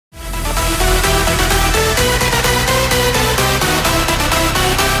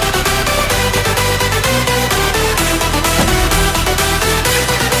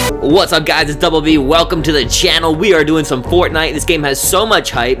What's up, guys? It's Double B. Welcome to the channel. We are doing some Fortnite. This game has so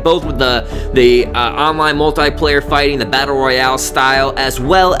much hype, both with the online multiplayer fighting, the battle royale style, as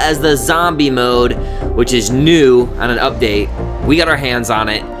well as the zombie mode, which is new on an update. We got our hands on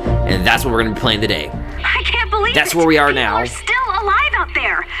it, and that's what we're gonna be playing today. I can't believe that's where we are now. People are still alive out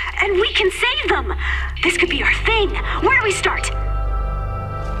there, and we can save them. This could be our thing. Where do we start?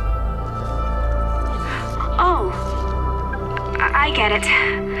 Oh, I get it.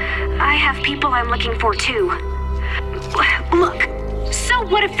 I have people I'm looking for too. Look, so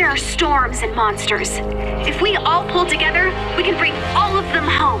what if there are storms and monsters? If we all pull together, we can bring all of them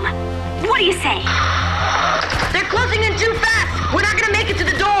home. What do you say? They're closing in too fast! We're not gonna make it to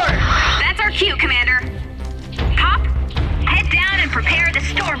the door! That's our cue, Commander. Pop, head down and prepare the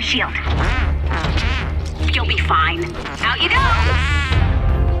storm shield. You'll be fine. Out you go!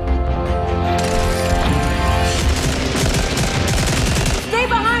 Stay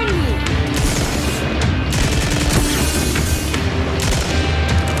behind me!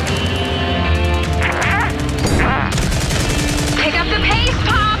 Pick up the pace,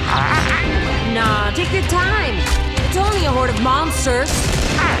 Pop! Nah, take your time. It's only a horde of monsters.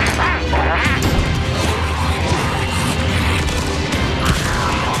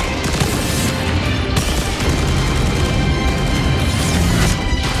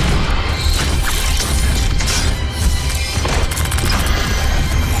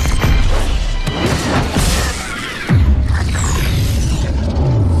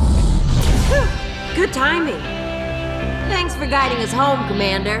 Good timing. Thanks for guiding us home,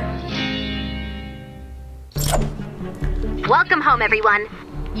 Commander. Welcome home, everyone.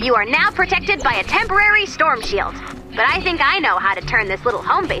 You are now protected by a temporary storm shield. But I think I know how to turn this little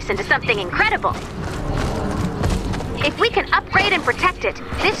home base into something incredible. If we can upgrade and protect it,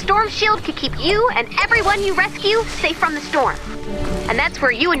 this storm shield could keep you and everyone you rescue safe from the storm. And that's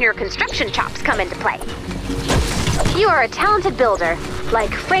where you and your construction chops come into play. You are a talented builder,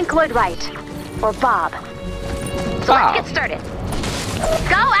 like Frank Lloyd Wright or Bob. So let's get started.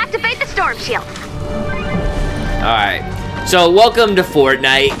 Go activate the storm shield. Alright, so welcome to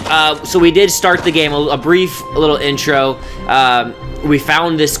Fortnite. So we did start the game, a brief little intro. We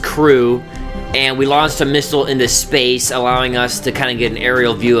found this crew, and we launched a missile into space, allowing us to kind of get an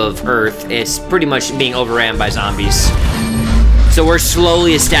aerial view of Earth. It's pretty much being overran by zombies. So we're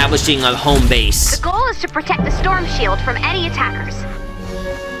slowly establishing a home base. The goal is to protect the storm shield from any attackers.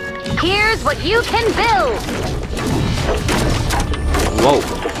 Here's what you can build. Whoa.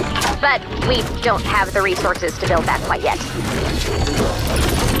 But we don't have the resources to build that quite yet.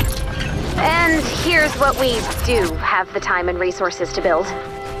 And here's what we do have the time and resources to build.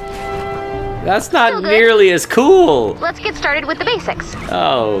 That's not nearly as cool. Let's get started with the basics.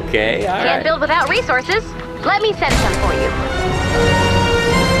 Okay, all right. Can't build without resources. Let me set some for you.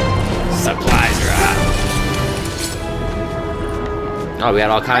 Supplies are out. Oh, we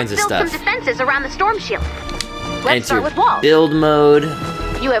got all kinds of Let's build stuff. some defenses around the storm shield. Let's start with walls. Build mode.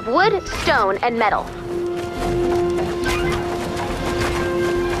 You have wood, stone, and metal.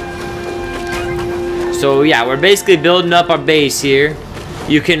 So yeah, we're basically building up our base here.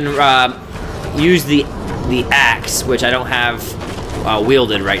 You can use the axe, which I don't have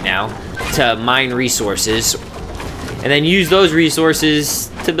wielded right now, to mine resources, and then use those resources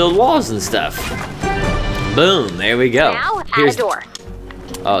to build walls and stuff. Boom! There we go. Now add a door.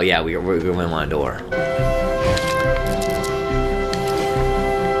 Oh yeah, we're gonna want a door.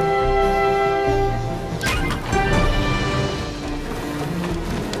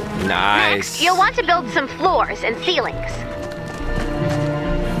 Nice. Next, you'll want to build some floors and ceilings.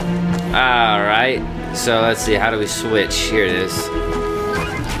 Alright, so let's see, how do we switch? Here it is.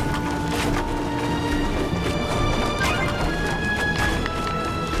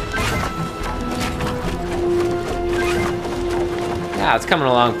 Yeah, it's coming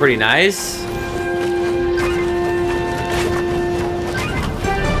along pretty nice.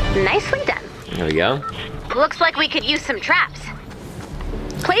 Nicely done. There we go. Looks like we could use some traps.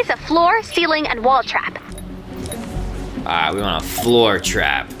 Place a floor, ceiling, and wall trap. Alright, we want a floor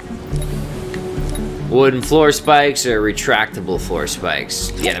trap. Wooden floor spikes or retractable floor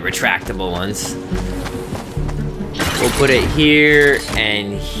spikes? Yeah, the retractable ones. We'll put it here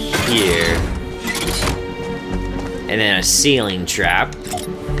and here. And then a ceiling trap.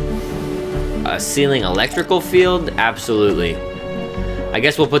 A ceiling electrical field? Absolutely. I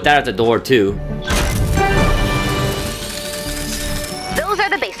guess we'll put that at the door too. Those are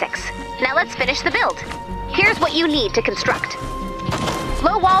the basics. Now let's finish the build. Here's what you need to construct.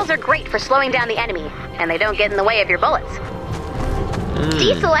 Low walls are great for slowing down the enemy, and they don't get in the way of your bullets.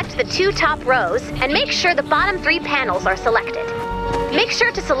 Deselect the two top rows and make sure the bottom three panels are selected. Make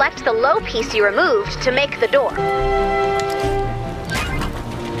sure to select the low piece you removed to make the door.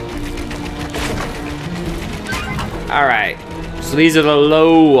 Alright, so these are the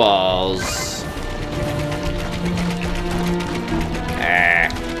low walls.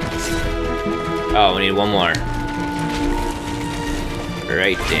 Oh, we need one more.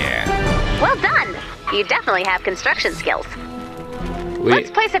 Right there. Well done! You definitely have construction skills.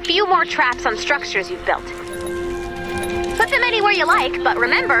 Let's place a few more traps on structures you've built. Put them anywhere you like, but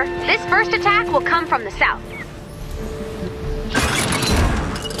remember, this first attack will come from the south.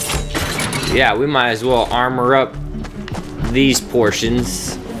 Yeah, we might as well armor up these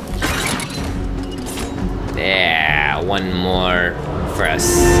portions. Yeah, one more for a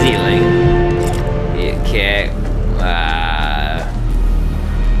ceiling. Okay.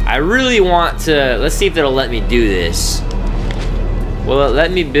 I really want to... Let's see if it'll let me do this. Will it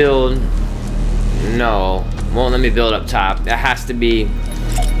let me build... No. Won't let me build up top. That has to be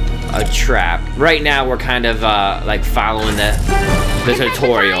a trap. Right now, we're kind of, like, following the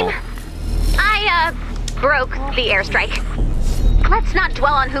tutorial. I broke the airstrike. Let's not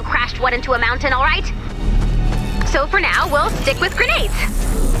dwell on who crashed what into a mountain, all right? So for now, we'll stick with grenades.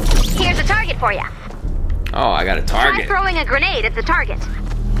 Here's a target for you. Oh, I got a target. Try throwing a grenade at the target.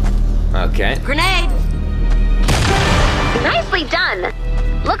 Okay. Grenade! Nicely done.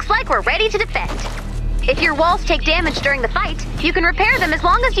 Looks like we're ready to defend. If your walls take damage during the fight, you can repair them as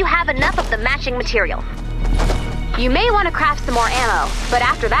long as you have enough of the matching material. You may want to craft some more ammo, but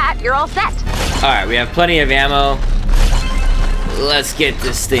after that, you're all set. Alright, we have plenty of ammo. Let's get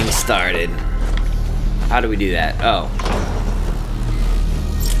this thing started. How do we do that? Oh.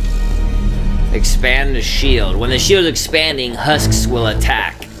 Expand the shield. When the shield is expanding, husks will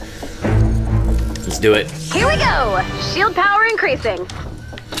attack. Let's do it. Here we go! Shield power increasing.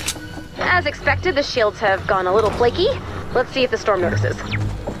 As expected, the shields have gone a little flaky. Let's see if the storm notices.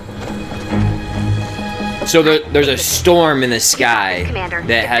 So there's a storm in the sky Commander.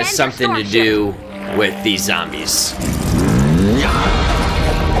 that has Defend something your to storm do with these zombies.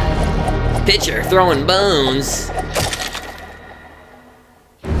 Pitcher throwing bones.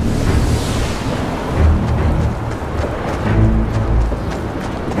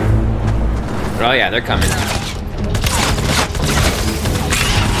 Oh yeah, they're coming.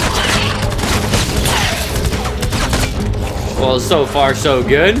 Well, so far so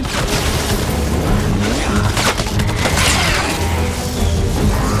good.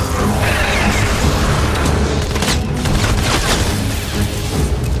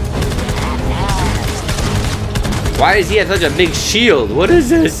 Why does he have such a big shield? What is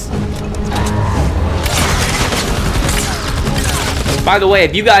this? By the way,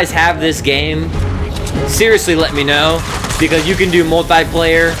 if you guys have this game, seriously let me know, because you can do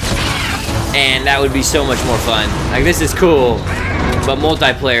multiplayer and that would be so much more fun. Like, this is cool, but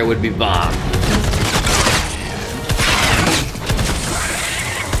multiplayer would be bomb.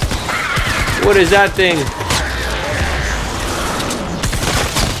 What is that thing?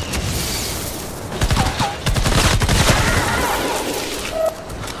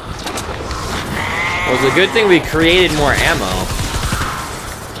 Well, it's a good thing we created more ammo.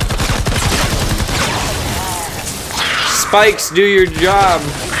 Spikes, do your job.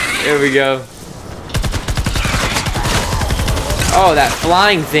 There we go. Oh, that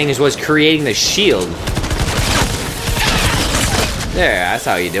flying thing is what's creating the shield. There, that's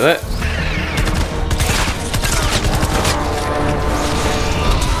how you do it.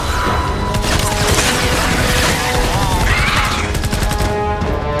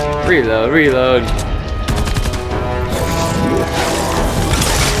 Reload, reload.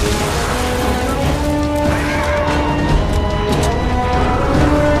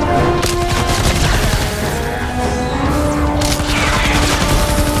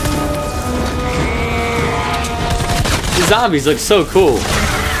 The zombies look so cool.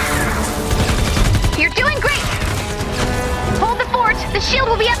 You're doing great. Hold the fort. The shield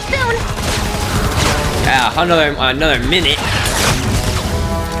will be up soon. Yeah, another minute.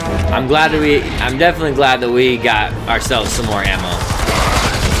 I'm definitely glad that we got ourselves some more ammo.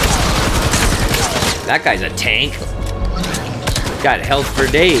 That guy's a tank. Got health for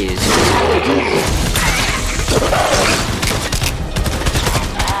days.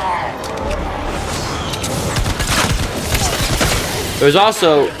 There's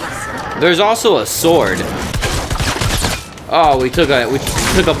also a sword. Oh, we took a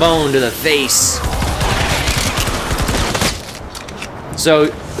bone to the face.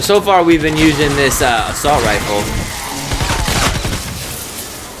 So far we've been using this assault rifle.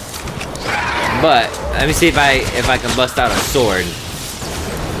 But let me see if I can bust out a sword.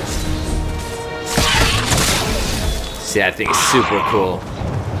 See, that thing is super cool.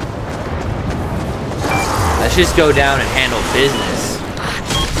 Let's just go down and handle business.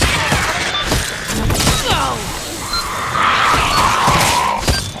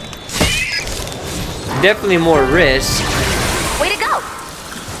 Definitely more risk. Way to go!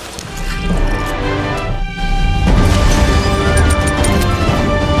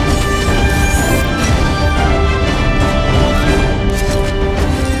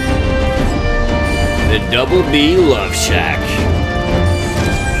 The Double B Love Shack.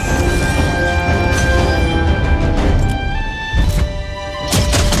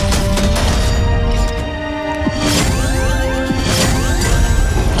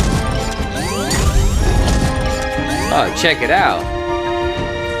 Oh, check it out.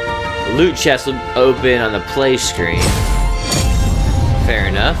 The loot chest will open on the play screen. Fair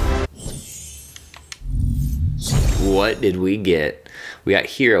enough. What did we get? We got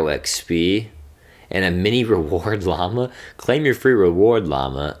hero XP and a mini reward llama. Claim your free reward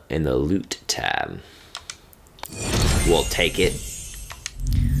llama in the loot tab. We'll take it.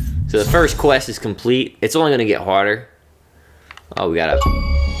 So the first quest is complete. It's only gonna get harder. Oh, we got a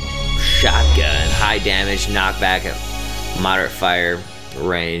shotgun, high damage, knockback, moderate fire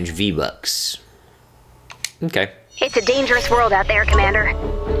range, V-Bucks. Okay. It's a dangerous world out there, Commander.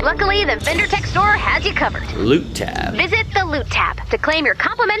 Luckily, the Vendor Tech Store has you covered. Loot tab. Visit the Loot tab to claim your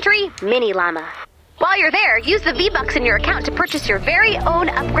complimentary mini llama. While you're there, use the V-Bucks in your account to purchase your very own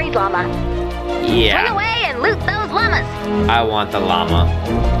upgrade llama. Yeah. Run away and loot those llamas. I want the llama.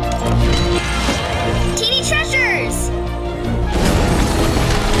 Teeny treasures!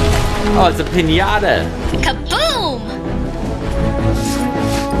 Oh, it's a piñata. Kaboom!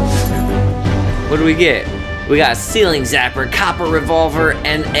 What do we get? We got a ceiling zapper, copper revolver,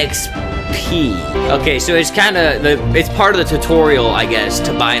 and XP. Okay, so it's kind of it's part of the tutorial, I guess,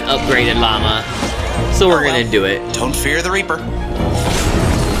 to buy an upgraded llama. So we're gonna do it. Don't fear the Reaper.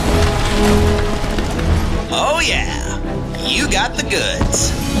 Oh yeah, you got the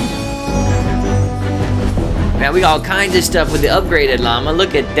goods. Man, we got all kinds of stuff with the upgraded llama.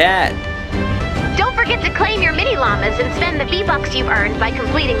 Look at that. Don't forget to claim your mini llamas and spend the V-Bucks you've earned by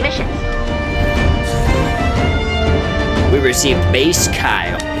completing missions. We received base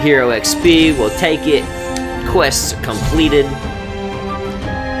Kyle. Hero XP, we'll take it. Quests completed.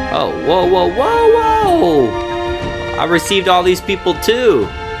 Oh, whoa, whoa, whoa, whoa! I received all these people too.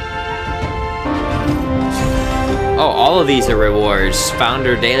 Oh, all of these are rewards.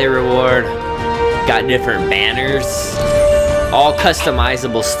 Founder daily reward. Got different banners. All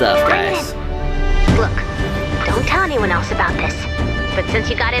customizable stuff, guys. Look, don't tell anyone else about this. But since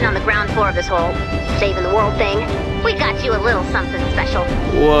you got in on the ground floor of this whole saving the world thing, we got you a little something special.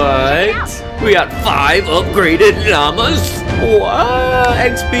 What? We got 5 upgraded llamas? What?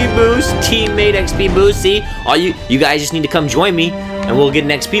 XP boost, teammate XP boost. See, all you guys just need to come join me, and we'll get an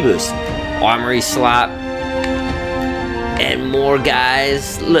XP boost. Armory slot, and more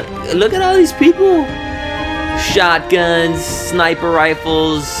guys. Look at all these people. Shotguns, sniper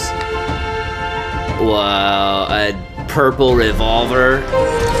rifles. Wow, a purple revolver.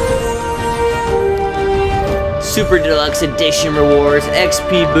 Super Deluxe Edition rewards,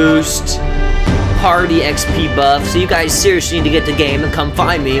 XP boost, party XP buff. So you guys seriously need to get the game and come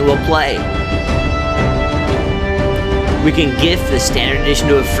find me and we'll play. We can gift the standard edition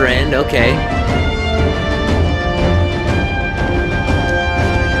to a friend, okay.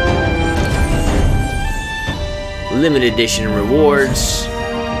 Limited edition rewards.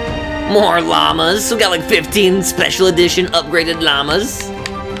 More llamas. We got like 15 special edition upgraded llamas.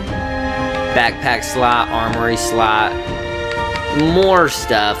 Backpack slot, armory slot. More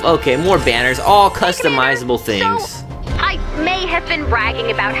stuff. Okay, more banners. All customizable things. So, I may have been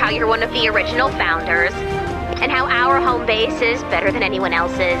bragging about how you're one of the original founders, and how our home base is better than anyone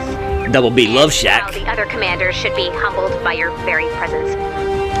else's. Double B Love How Shack. the other commanders should be humbled by your very presence.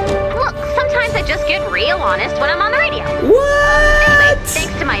 Look, sometimes I just get real honest when I'm on the radio. What? Anyway,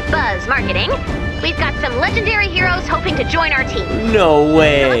 thanks to my buzz marketing, we've got some legendary heroes hoping to join our team. No Select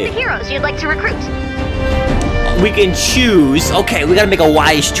way. the heroes you'd like to recruit. We can choose. Okay, we gotta make a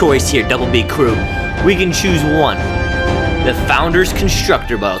wise choice here, Double B crew. We can choose one. The Founder's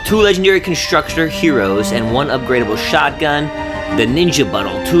Constructor Bundle. 2 legendary constructor heroes and 1 upgradable shotgun. The Ninja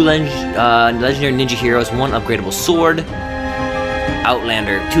Bundle. 2 legendary ninja heroes, 1 upgradable sword.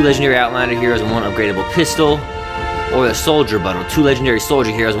 Outlander. 2 legendary Outlander heroes and 1 upgradable pistol. Or the Soldier Bundle. 2 legendary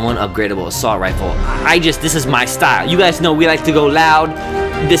soldier heroes and 1 upgradable assault rifle. This is my style. You guys know we like to go loud.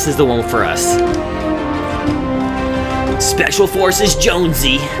 This is the one for us. Special Forces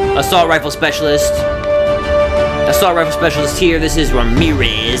Jonesy. Assault Rifle Specialist. Assault Rifle Specialist here. This is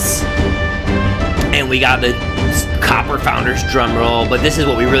Ramirez. And we got the Copper Founder's drum roll, but this is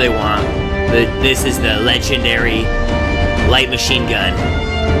what we really want. This is the legendary light machine gun.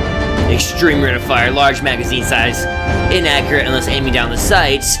 Extreme rate of fire, large magazine size, inaccurate unless aiming down the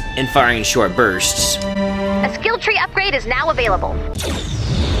sights, and firing in short bursts. A skill tree upgrade is now available.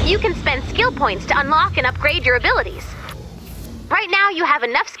 You can spend skill points to unlock and upgrade your abilities. Right now, you have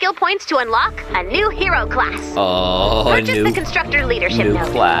enough skill points to unlock a new hero class. Oh, Purchase the constructor leadership new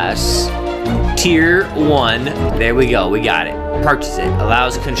node. class. Tier 1. There we go. We got it. Purchase it.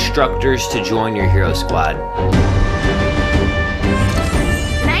 Allows constructors to join your hero squad.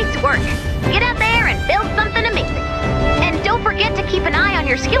 Nice work. Get out there and build something amazing. And don't forget to keep an eye on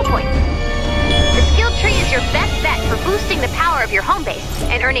your skill points. The skill tree is your best bet for boosting the power of your home base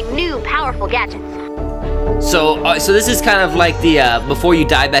and earning new powerful gadgets. So this is kind of like the before you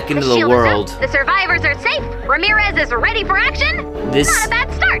die back into the shield world. is up. The survivors are safe. Ramirez is ready for action. Not a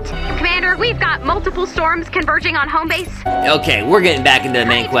bad start. Commander, we've got multiple storms converging on home base. Okay, we're getting back into the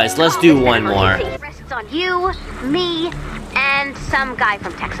main quest. Let's do one more. Rests on you, me, and some guy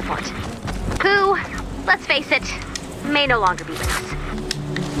from tech support. Who, let's face it, may no longer be with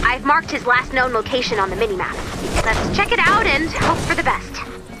us. I've marked his last known location on the minimap. Let's check it out and hope for the best.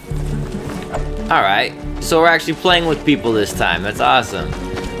 Alright, so we're actually playing with people this time. That's awesome.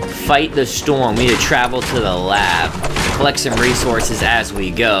 Fight the storm. We need to travel to the lab. Collect some resources as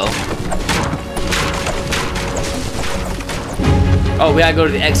we go. Oh, we gotta go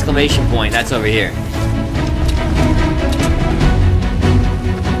to the exclamation point. That's over here.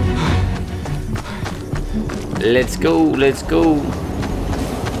 Let's go, let's go.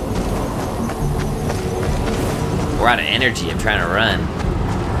 We're out of energy. I'm trying to run.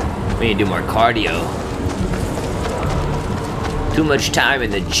 We need to do more cardio. Too much time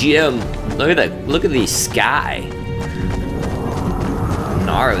in the gym. Look at that. Look at the sky.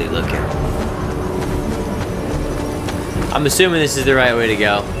 Gnarly looking. I'm assuming this is the right way to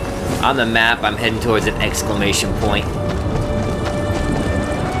go. On the map, I'm heading towards an exclamation point.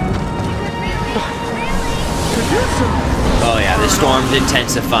 Oh yeah, the storm's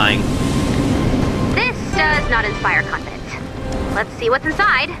intensifying. This does not inspire confidence. Let's see what's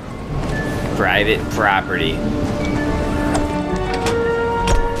inside. Private property.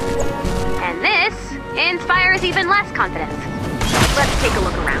 And this inspires even less confidence. Let's take a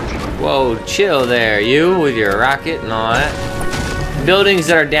look around. Whoa, chill there, you, with your rocket and all that. Buildings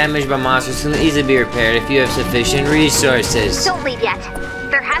that are damaged by monsters can easily be repaired if you have sufficient resources. Don't leave yet.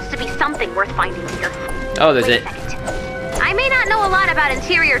 There has to be something worth finding here. Oh, there's Wait it. a second. I may not know a lot about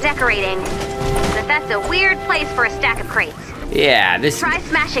interior decorating, but that's a weird place for a stack of crates. Yeah, this Try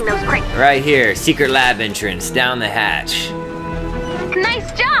smashing those crates. right here, secret lab entrance, down the hatch.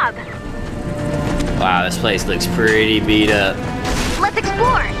 Nice job! Wow, this place looks pretty beat up. Let's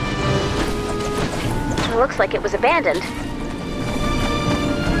explore! It looks like it was abandoned.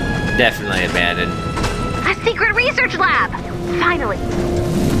 Definitely abandoned. A secret research lab! Finally!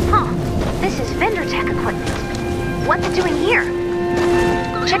 Huh, this is vendor tech equipment. What's it doing here?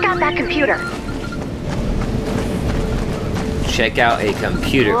 Check out that computer. Check out a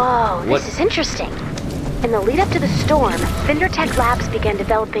computer. Whoa, What? this is interesting. In the lead up to the storm, Vendor Tech Labs began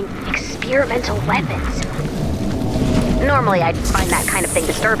developing experimental weapons. Normally I'd find that kind of thing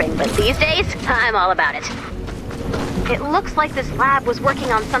disturbing, but these days, I'm all about it. It looks like this lab was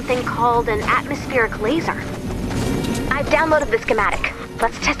working on something called an atmospheric laser. I've downloaded the schematic.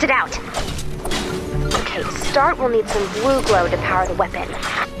 Let's test it out. Okay, to start, we'll need some blue glow to power the weapon.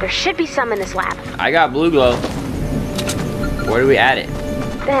 There should be some in this lab. I got blue glow. Where do we add it?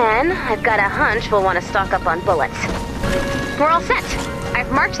 Then, I've got a hunch we'll want to stock up on bullets. We're all set.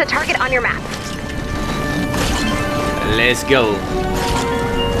 I've marked the target on your map. Let's go.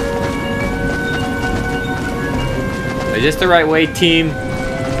 Is this the right way, team?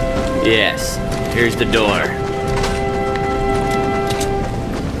 Yes. Here's the door.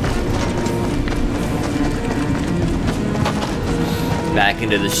 Back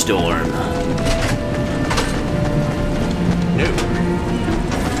into the storm.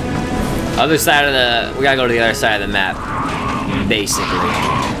 Other side of the... We gotta go to the other side of the map. Basically.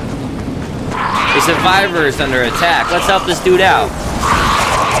 The survivors under attack. Let's help this dude out.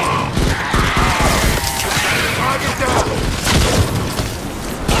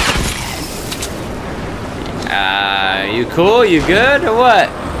 You cool? You good? Or what?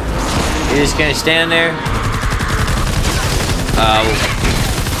 You just gonna stand there?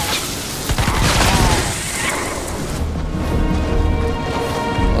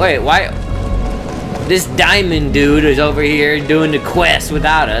 Wait, why? This diamond dude is over here doing the quest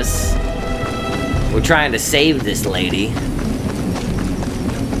without us. We're trying to save this lady.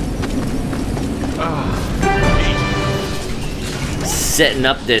 setting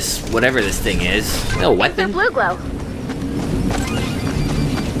up this, whatever this thing is. No weapon? Blue glow.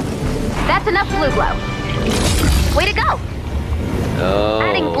 That's enough blue glow. Way to go! Oh,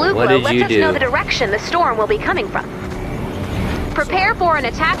 Adding blue what glow did lets you us do? know the direction the storm will be coming from. Prepare for an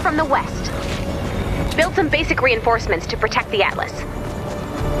attack from the west. Build some basic reinforcements to protect the Atlas.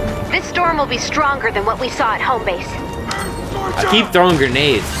 This storm will be stronger than what we saw at home base. I keep throwing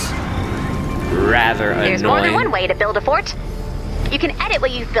grenades. Rather annoying. There's more than one way to build a fort. You can edit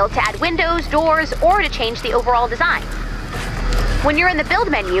what you've built to add windows, doors, or to change the overall design. When you're in the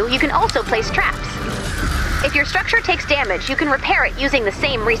build menu, you can also place traps. If your structure takes damage, you can repair it using the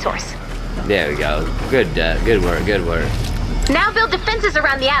same resource. There we go. Good work, good work. Now build defenses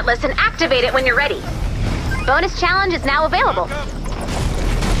around the Atlas and activate it when you're ready. Bonus challenge is now available.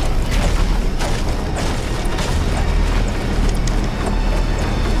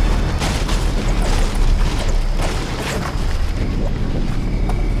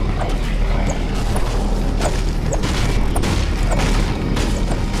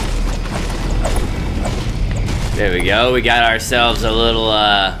 There we go. We got ourselves a little,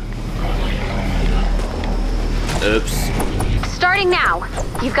 oops. Starting now.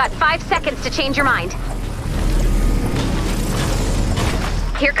 You've got 5 seconds to change your mind.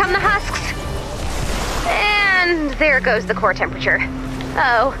 Here come the husks. And there goes the core temperature.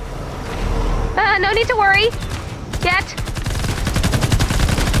 Oh. No need to worry. Yet.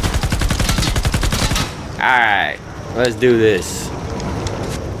 Alright. Let's do this.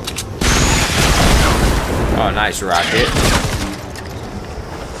 Oh, nice rocket.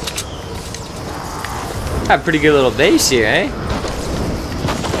 Got a pretty good little base here, eh?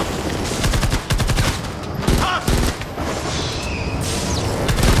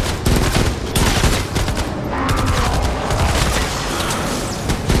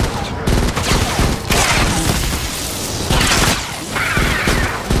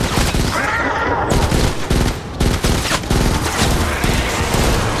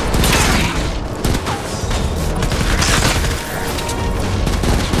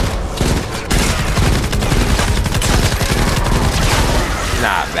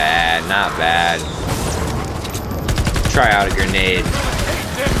 Not bad. Try out a grenade.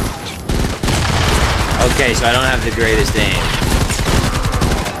 Okay, so I don't have the greatest aim.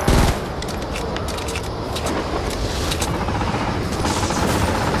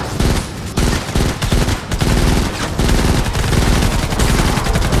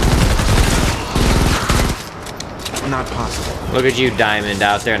 Not possible. Look at you, Diamond,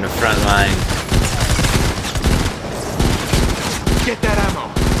 out there in the front line. Get that ammo.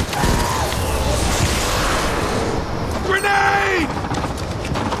 Grenade!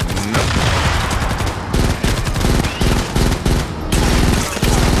 Nope.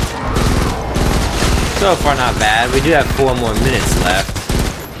 So far, not bad. We do have 4 more minutes left.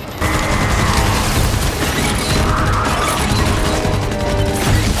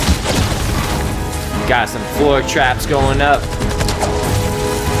 Got some floor traps going up.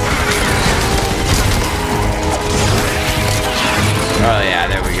 Oh yeah,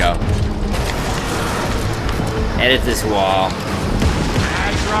 there we go. Edit this wall.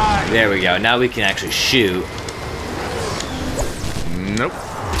 That's right. There we go. Now we can actually shoot. Nope.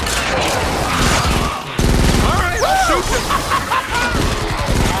 Alright, shoot them.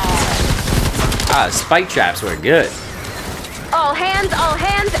 Ah, spike traps were good. All hands,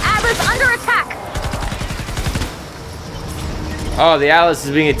 Atlas under attack. Oh, the Atlas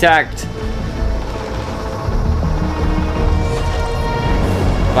is being attacked.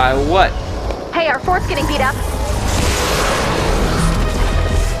 By what? Hey, our fort's getting beat up.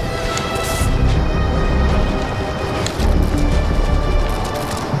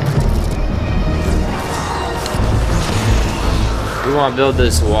 We want to build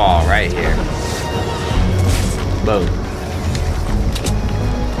this wall right here. Boom.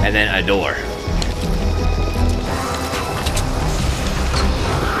 And then a door.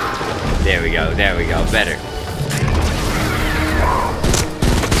 There we go, better.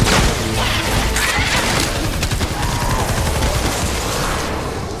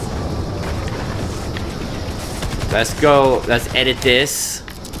 Let's go, let's edit this.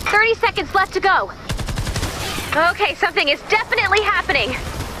 30 seconds left to go. Okay, something is definitely happening.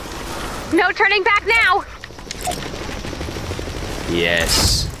 No turning back now.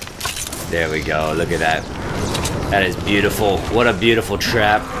 Yes. There we go, look at that. That is beautiful. What a beautiful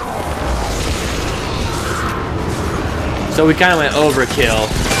trap. So we kind of went overkill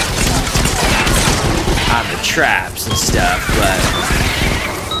on the traps and stuff,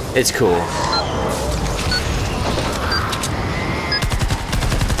 but it's cool.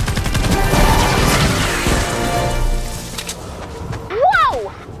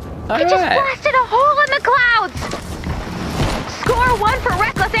 It just blasted a hole in the clouds! Score 1 for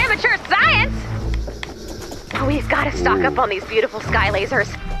reckless amateur science! We've got to stock up on these beautiful sky lasers.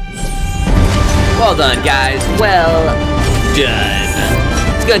 Well done, guys. Well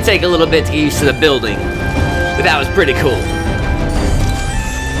done. It's gonna take a little bit to get used to the building, but that was pretty cool.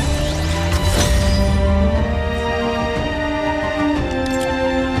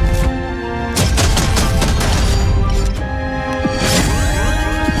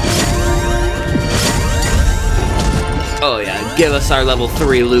 Oh yeah, give us our level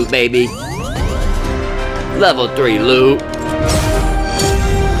 3 loot, baby. Level 3 loot.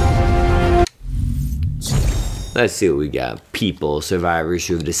 Let's see what we got. People, survivors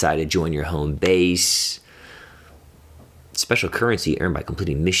who have decided to join your home base. Special currency earned by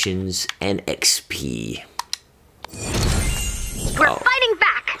completing missions and XP. We're fighting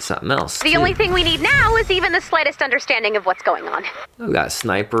back! Something else. The only thing we need now is even the slightest understanding of what's going on. We got a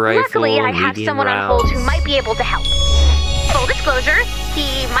sniper rifle. Luckily, I have someone on hold who might be able to help. Full disclosure,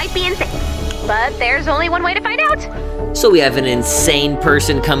 he might be insane. But there's only one way to find out. So we have an insane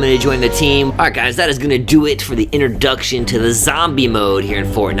person coming to join the team. Alright guys, that is gonna do it for the introduction to the zombie mode here in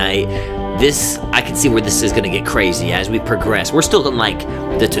Fortnite. I can see where this is gonna get crazy as we progress. We're still in like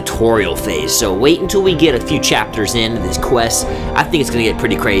the tutorial phase, so wait until we get a few chapters into this quest. I think it's gonna get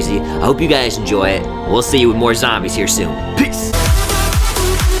pretty crazy. I hope you guys enjoy it. We'll see you with more zombies here soon. Peace!